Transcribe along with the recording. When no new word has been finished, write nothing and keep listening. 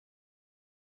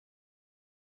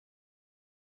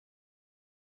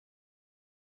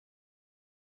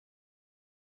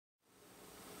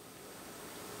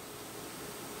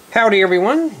Howdy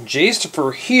everyone,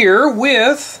 Jaystifer here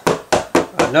with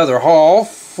another haul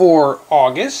for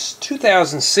August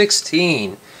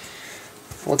 2016.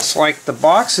 Looks like the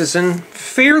box is in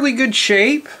fairly good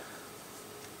shape.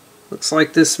 Looks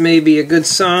like this may be a good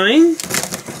sign.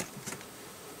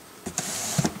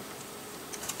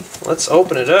 Let's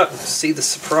open it up and see the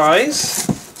surprise.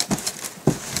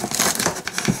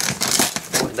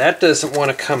 Boy, that doesn't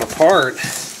want to come apart.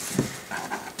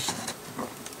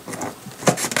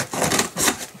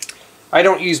 I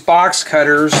don't use box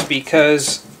cutters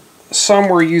because some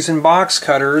were using box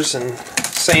cutters and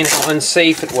saying how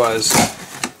unsafe it was.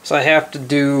 So I have to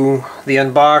do the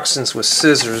unboxings with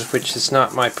scissors, which is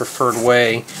not my preferred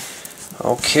way.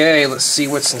 Okay, let's see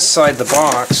what's inside the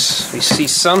box. We see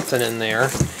something in there.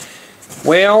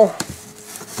 Well,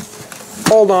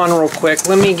 hold on real quick.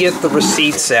 Let me get the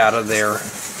receipts out of there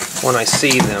when I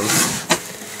see them.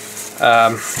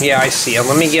 Yeah, I see them.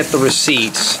 Let me get the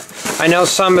receipts. I know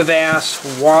some have asked,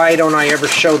 why don't I ever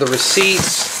show the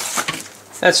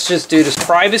receipts? That's just due to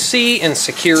privacy and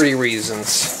security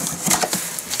reasons.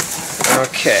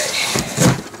 Okay.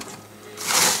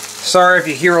 Sorry if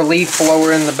you hear a leaf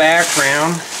blower in the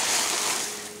background.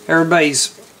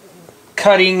 Everybody's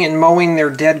cutting and mowing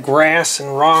their dead grass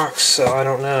and rocks, so I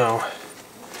don't know.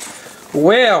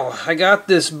 Well, I got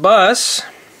this bus.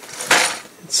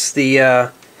 It's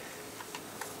the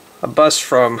a bus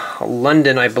from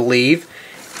London, I believe,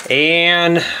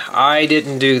 and I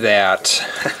didn't do that.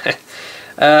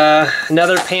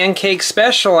 Another pancake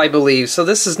special, I believe, so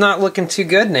this is not looking too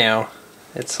good now.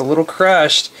 It's a little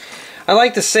crushed. I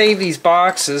like to save these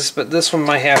boxes, but this one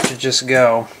might have to just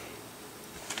go.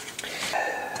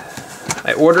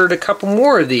 I ordered a couple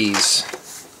more of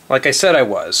these, like I said I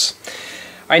was.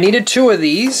 I needed 2 of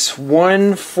these,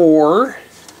 one for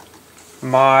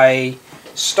my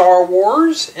Star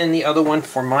Wars and the other one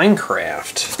for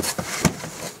Minecraft.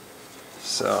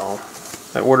 So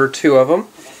I ordered 2 of them.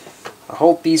 I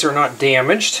hope these are not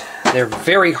damaged. They're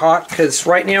very hot because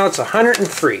right now it's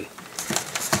 103.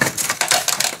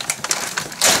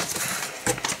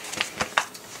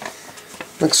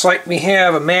 Looks like we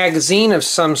have a magazine of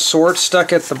some sort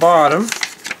stuck at the bottom,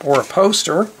 or a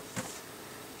poster.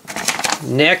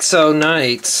 Nexo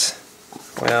Knights.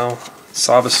 Well, it's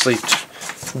obviously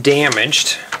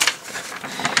damaged.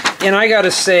 And I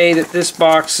gotta say that this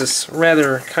box is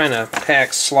rather kind of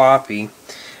packed sloppy.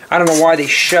 I don't know why they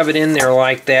shove it in there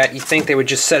like that. You'd think they would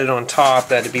just set it on top.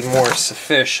 That'd be more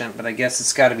sufficient, but I guess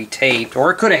it's got to be taped. Or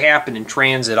it could have happened in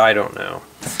transit, I don't know.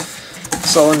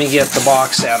 So let me get the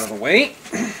box out of the way.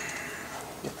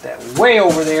 Get that way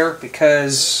over there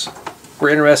because we're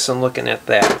interested in looking at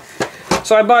that.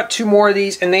 So I bought 2 more of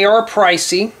these, and they are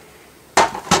pricey.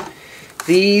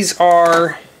 These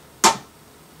are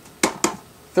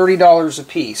 $30 a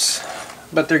piece,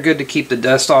 but they're good to keep the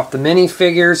dust off the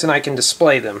minifigures, and I can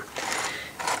display them.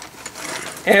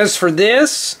 As for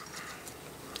this,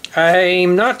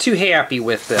 I'm not too happy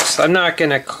with this. I'm not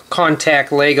going to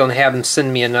contact Lego and have them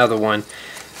send me another one,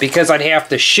 because I'd have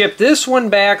to ship this one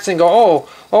back and go, oh,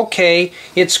 okay,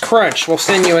 it's crunched. We'll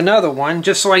send you another one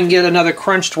just so I can get another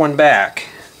crunched one back.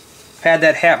 I've had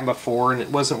that happen before, and it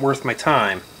wasn't worth my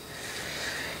time.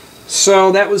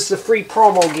 So that was the free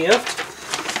promo gift.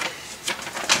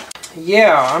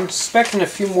 Yeah, I'm expecting a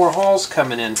few more hauls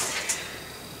coming in.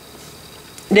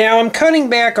 Now, I'm cutting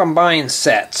back on buying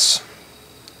sets.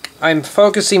 I'm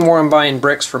focusing more on buying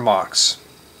bricks for MOCs.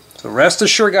 So rest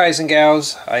assured, guys and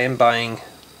gals, I am buying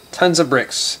tons of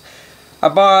bricks. I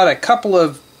bought a couple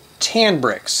of tan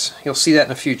bricks. You'll see that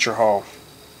in a future haul.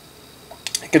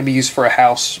 It's going to be used for a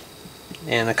house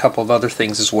and a couple of other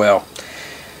things as well.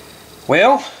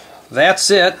 Well,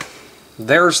 that's it.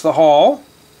 There's the haul.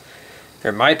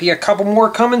 There might be a couple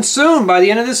more coming soon by the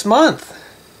end of this month.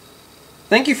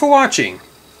 Thank you for watching.